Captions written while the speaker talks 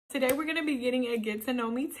Today we're going to be getting a get to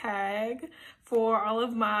know me tag for all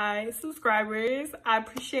of my subscribers. I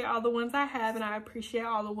appreciate all the ones I have and I appreciate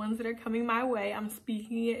all the ones that are coming my way. I'm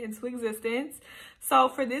speaking it into existence. So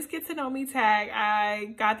for this get to know me tag,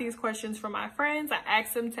 I got these questions from my friends. I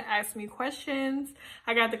asked them to ask me questions.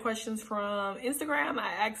 I got the questions from Instagram.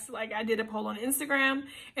 I did a poll on Instagram,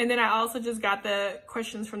 and then I also just got the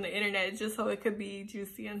questions from the internet just so it could be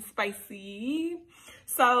juicy and spicy.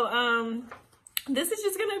 So this is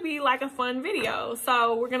just gonna be like a fun video.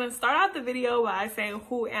 So we're gonna start out the video by saying,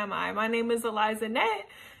 who am I? My name is Eliza.Nette.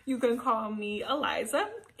 You can call me Eliza,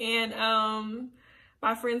 and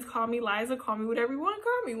my friends call me Liza. Call me whatever you want to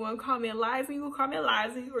call me. You want to call me Eliza, you can call me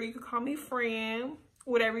Eliza, or you can call me friend,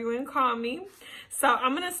 whatever you want to call me. So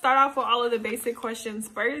I'm gonna start off with all of the basic questions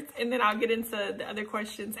first, and then I'll get into the other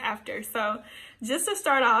questions after. So just to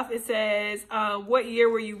start off, it says, what year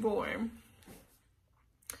were you born?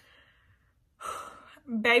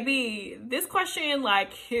 Baby, this question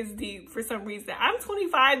like hits deep for some reason. I'm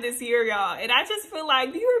 25 this year, y'all, and I just feel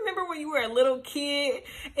like, do you remember when you were a little kid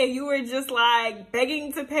and you were just like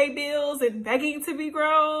begging to pay bills and begging to be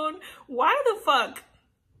grown? Why the fuck?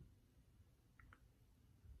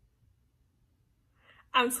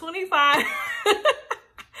 I'm 25.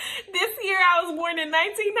 This year, I was born in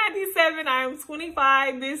 1997. I am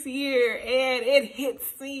 25 this year, and it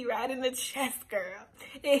hits me right in the chest, girl.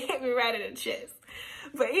 It hit me right in the chest.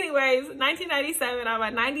 But anyways, 1997, I'm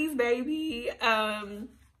a 90s baby. And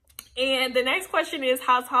the next question is,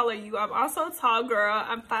 how tall are you? I'm also a tall girl.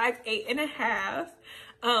 I'm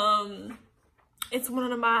 5'8.5". It's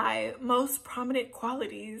one of my most prominent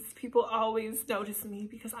qualities. People always notice me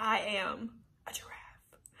because I am a giraffe.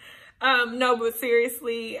 No, but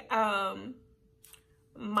seriously,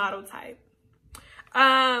 model type.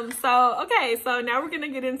 So now we're gonna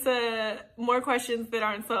get into more questions that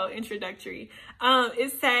aren't so introductory.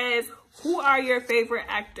 It says, who are your favorite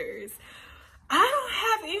actors? I don't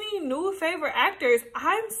have any new favorite actors.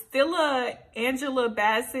 I'm still a Angela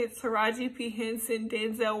Bassett, Taraji P. Henson,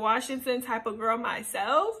 Denzel Washington type of girl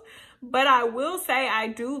myself. But I will say I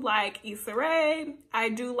do like Issa Rae, I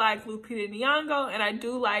do like Lupita Nyong'o, and I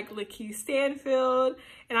do like Lakeith Stanfield.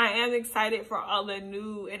 And I am excited for all the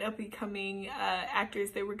new and up-and-coming actors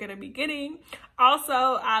that we're going to be getting. Also,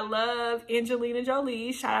 I love Angelina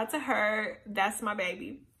Jolie. Shout out to her. That's my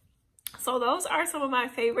baby. So those are some of my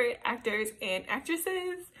favorite actors and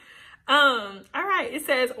actresses. All right. It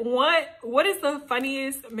says, what is the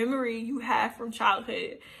funniest memory you have from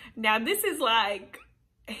childhood? Now, this is like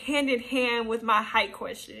hand in hand with my height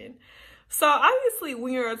question. So obviously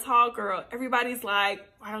when you're a tall girl, everybody's like,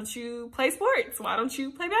 why don't you play sports? Why don't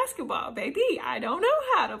you play basketball? Baby, I don't know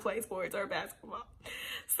how to play sports or basketball.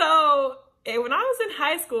 So when I was in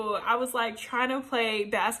high school, I was like trying to play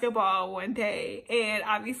basketball one day. And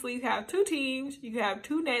obviously you have two teams, you have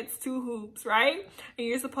two nets, two hoops, right? And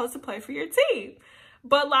you're supposed to play for your team.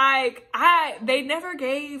 But like, they never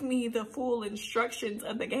gave me the full instructions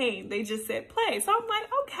of the game. They just said play. So I'm like,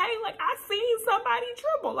 okay, like I seen somebody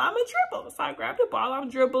dribble. I'm a dribble. So I grabbed the ball, I'm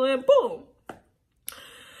dribbling, boom. Eliza,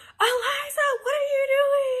 what are you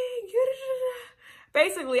doing?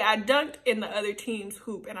 Basically, I dunked in the other team's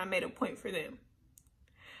hoop and I made a point for them.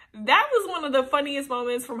 That was one of the funniest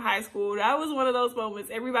moments from high school. That was one of those moments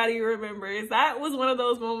everybody remembers. That was one of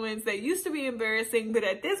those moments that used to be embarrassing, but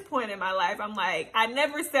at this point in my life, I'm like, I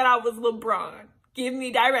never said I was LeBron. Give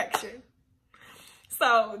me direction.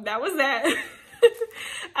 So that was that.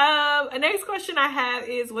 The next question I have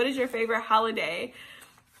is, what is your favorite holiday?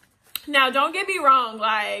 Now, don't get me wrong,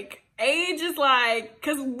 like, age is like,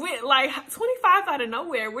 cause like 25 out of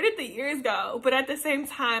nowhere, where did the years go? But at the same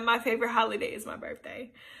time, my favorite holiday is my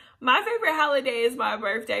birthday. My favorite holiday is my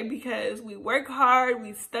birthday because we work hard,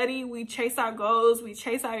 we study, we chase our goals, we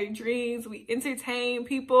chase our dreams, we entertain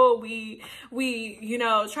people, we you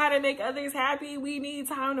know, try to make others happy. We need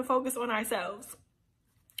time to focus on ourselves.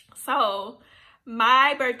 So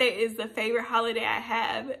my birthday is the favorite holiday I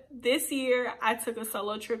have. This year, I took a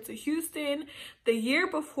solo trip to Houston. The year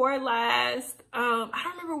before last, I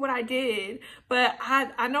don't remember what I did, but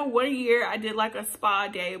I know one year I did like a spa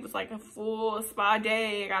day. It was like a full spa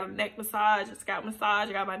day. I got a neck massage, a scalp massage,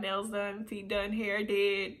 I got my nails done, feet done, hair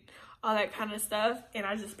did, all that kind of stuff. And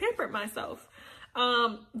I just pampered myself.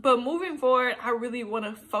 But moving forward, I really want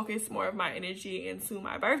to focus more of my energy into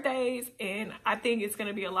my birthdays, and I think it's going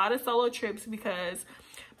to be a lot of solo trips because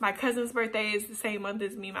my cousin's birthday is the same month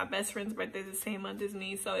as me, my best friend's birthday is the same month as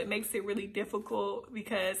me, so it makes it really difficult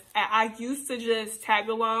because I used to just tag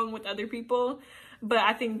along with other people, but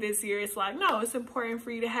I think this year it's like, no, it's important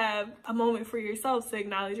for you to have a moment for yourself to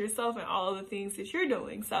acknowledge yourself and all of the things that you're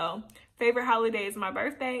doing. So favorite holiday is my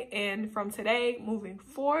birthday, and from today moving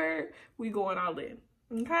forward, we going all in.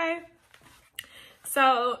 Okay?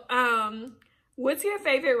 So, what's your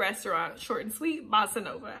favorite restaurant? Short and sweet, Bossa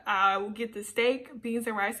Nova. I will get the steak, beans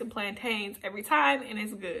and rice and plantains every time, and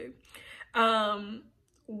it's good.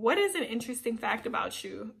 What is an interesting fact about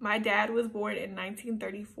you? My dad was born in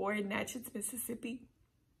 1934 in Natchez, Mississippi.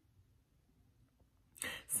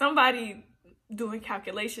 Somebody doing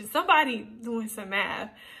calculations, somebody doing some math.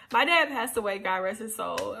 My dad passed away, God rest his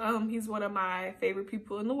soul. He's one of my favorite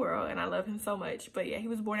people in the world, and I love him so much. But yeah, he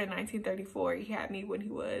was born in 1934. He had me when he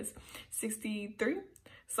was 63.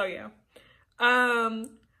 So yeah.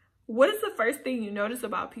 What is the first thing you notice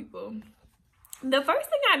about people? The first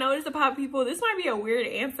thing I noticed about people, this might be a weird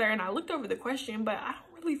answer, and I looked over the question, but I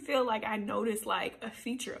don't really feel like I noticed like a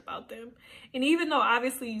feature about them. And even though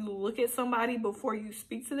obviously you look at somebody before you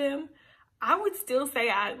speak to them, I would still say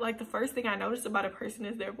the first thing I noticed about a person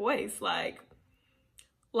is their voice. Like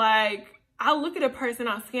I'll look at a person,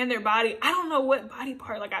 I'll scan their body. I don't know what body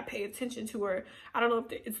part like I pay attention to, or I don't know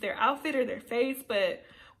if it's their outfit or their face, but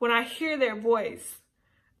when I hear their voice,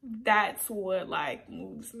 that's what like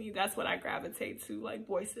moves me. That's what I gravitate to, like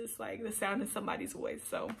voices, like the sound of somebody's voice.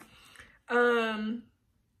 So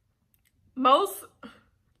most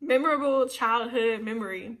memorable childhood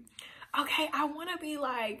memory. Okay, I want to be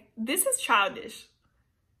like, this is childish.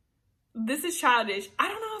 This is childish. I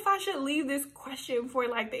don't know if I should leave this question for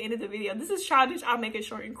like the end of the video. This is childish. I'll make it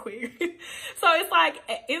short and quick. So it's like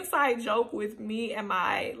an inside joke with me and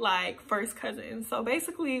my like first cousin. So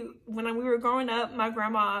basically when we were growing up, my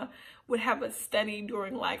grandma would have us study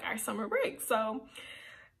during like our summer break. So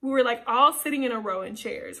we were like all sitting in a row in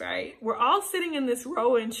chairs, right? We're all sitting in this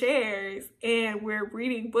row in chairs and we're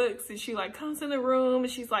reading books, and she like comes in the room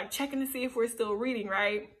and she's like checking to see if we're still reading,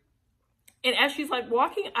 right? And as she's like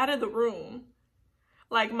walking out of the room,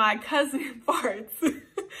 like my cousin farts. And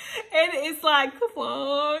it's like, come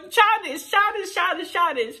on, childish.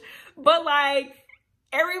 But like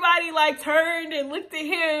everybody like turned and looked at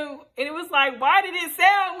him, and it was like, why did it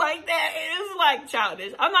sound like that? It was like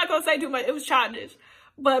childish. I'm not gonna say too much, it was childish.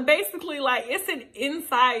 But basically, like, it's an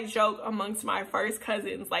inside joke amongst my first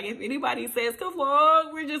cousins. Like, if anybody says, come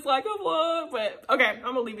on, we're just like, come on. But, okay, I'm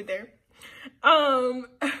gonna leave it there.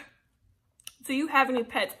 Do you have any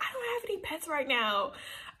pets? I don't have any pets right now.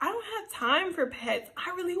 I don't have time for pets.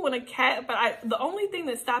 I really want a cat, but the only thing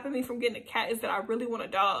that's stopping me from getting a cat is that I really want a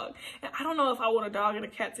dog. And I don't know if I want a dog and a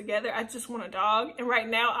cat together. I just want a dog. And right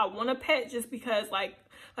now, I want a pet just because, like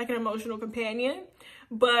an emotional companion.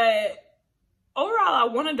 But overall, I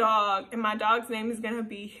want a dog, and my dog's name is gonna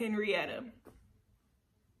be Henrietta.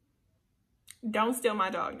 Don't steal my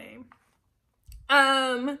dog name.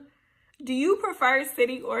 Do you prefer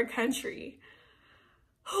city or country?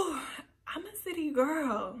 I'm a city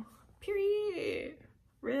girl, period.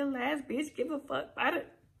 Real ass bitch, give a fuck about it.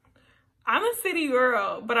 I'm a city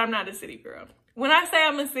girl, but I'm not a city girl. When I say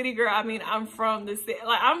I'm a city girl, I mean I'm from the city.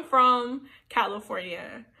 Like, I'm from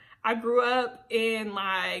California. I grew up in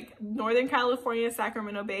like Northern California,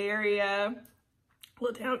 Sacramento Bay Area,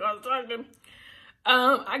 little town called Stockton.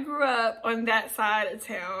 I grew up on that side of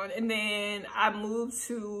town, and then I moved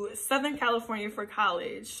to Southern California for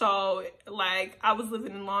college. So like I was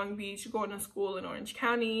living in Long Beach, going to school in Orange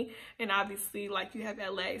County, and obviously like you have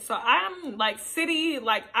LA. So I'm like city,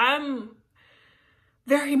 like I'm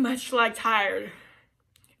very much like tired.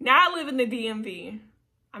 Now I live in the DMV.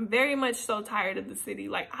 I'm very much so tired of the city.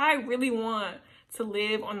 Like, I really want to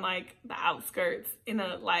live on like the outskirts in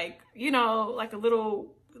a like, you know, like a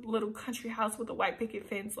little country house with a white picket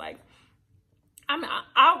fence. Like, I'm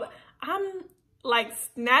like,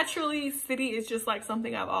 naturally city is just like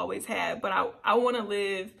something I've always had, but I want to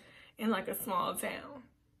live in like a small town.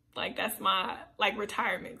 Like, that's my like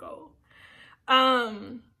retirement goal.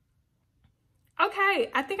 Okay,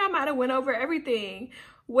 I think I might have went over everything.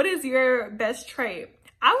 What is your best trait?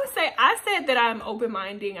 I would say, I said that I'm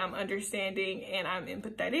open-minded, I'm understanding, and I'm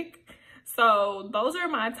empathetic. So those are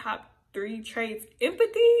my top 3 traits.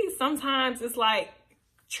 Empathy, sometimes it's like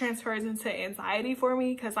transfers into anxiety for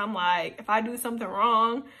me, because I'm like, if I do something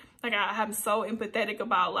wrong, like I'm so empathetic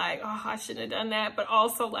about like, oh, I shouldn't have done that. But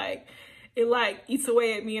also like, it like eats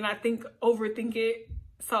away at me and I overthink it.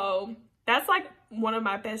 So that's like one of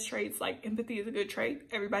my best traits. Like, empathy is a good trait.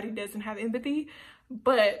 Everybody doesn't have empathy,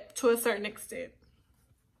 but to a certain extent.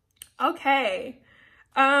 Okay,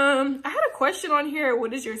 I had a question on here.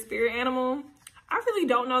 What is your spirit animal? I really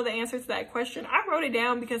don't know the answer to that question. I wrote it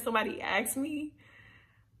down because somebody asked me.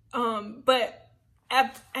 But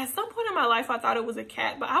at some point in my life, I thought it was a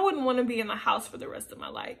cat, but I wouldn't want to be in the house for the rest of my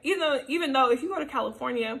life. Even though if you go to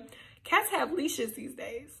California, cats have leashes these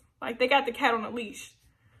days. Like, they got the cat on a leash.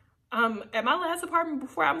 At my last apartment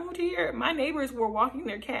before I moved here, my neighbors were walking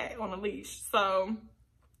their cat on a leash. So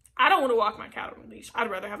I don't want to walk my cat on a leash. I'd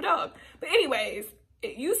rather have a dog. But anyways,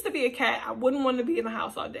 it used to be a cat. I wouldn't want to be in the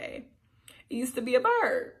house all day. It used to be a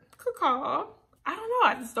bird. Caw. I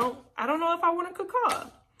don't know. I don't know if I want to caw.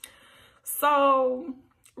 So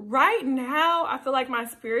right now, I feel like my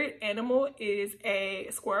spirit animal is a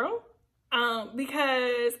squirrel.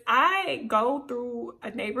 Because I go through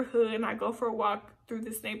a neighborhood and I go for a walk through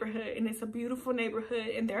this neighborhood, and it's a beautiful neighborhood,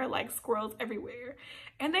 and there are like squirrels everywhere,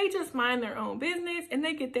 and they just mind their own business, and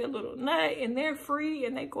they get their little nut, and they're free,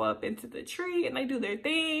 and they go up into the tree and they do their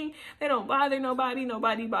thing. They don't bother nobody.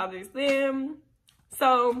 Nobody bothers them.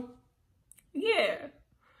 So yeah,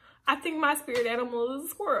 I think my spirit animal is a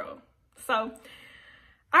squirrel. So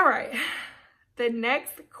all right, the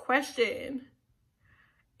next question.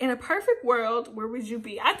 In a perfect world, where would you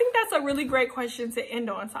be? I think that's a really great question to end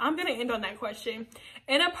on. So I'm going to end on that question.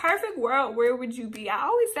 In a perfect world, where would you be? I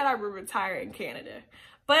always said I would retire in Canada.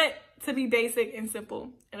 But to be basic and simple,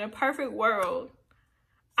 in a perfect world,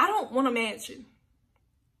 I don't want a mansion.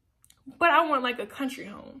 But I want like a country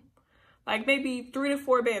home. Like maybe 3 to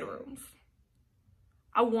 4 bedrooms.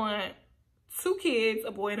 I want 2 kids,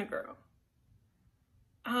 a boy and a girl.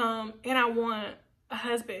 And I want a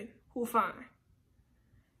husband who's fine.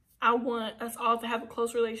 I want us all to have a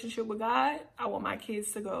close relationship with God. I want my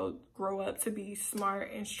kids to grow up to be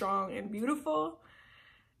smart and strong and beautiful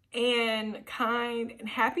and kind and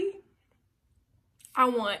happy. I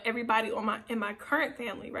want everybody in my current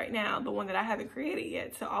family right now, the one that I haven't created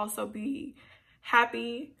yet, to also be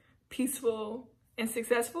happy, peaceful, and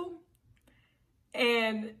successful.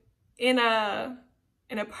 And in a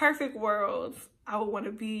perfect world, I would want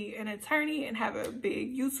to be an attorney and have a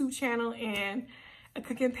big YouTube channel and a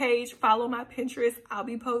cooking page. Follow my Pinterest. I'll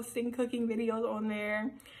be posting cooking videos on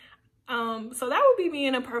there. So that would be me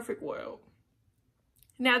in a perfect world.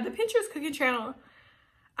 Now, the Pinterest cooking channel,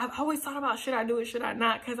 I've always thought about, should I do it, should I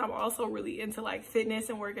not? Because I'm also really into like fitness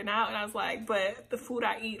and working out. And I was like, but the food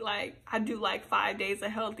I eat, like I do like 5 days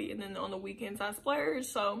of healthy, and then on the weekends I splurge.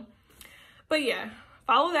 So, but yeah,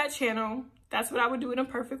 follow that channel. That's what I would do in a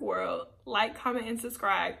perfect world. Like, comment, and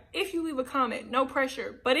subscribe. If you leave a comment, no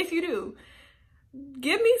pressure. But if you do,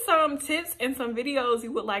 give me some tips and some videos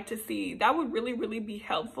you would like to see. That would really, really be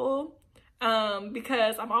helpful,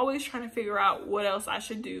 because I'm always trying to figure out what else I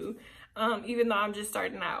should do, even though I'm just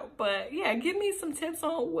starting out. But yeah, give me some tips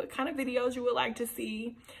on what kind of videos you would like to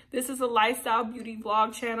see. This is a lifestyle beauty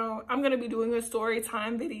vlog channel. I'm going to be doing a story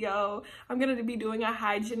time video. I'm going to be doing a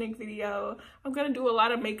hygienic video. I'm going to do a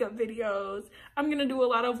lot of makeup videos. I'm going to do a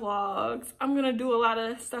lot of vlogs. I'm going to do a lot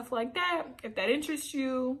of stuff like that. If that interests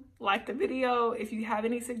you, like the video. If you have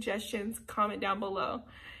any suggestions, comment down below.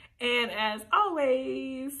 And as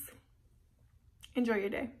always, enjoy your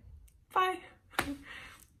day. Bye.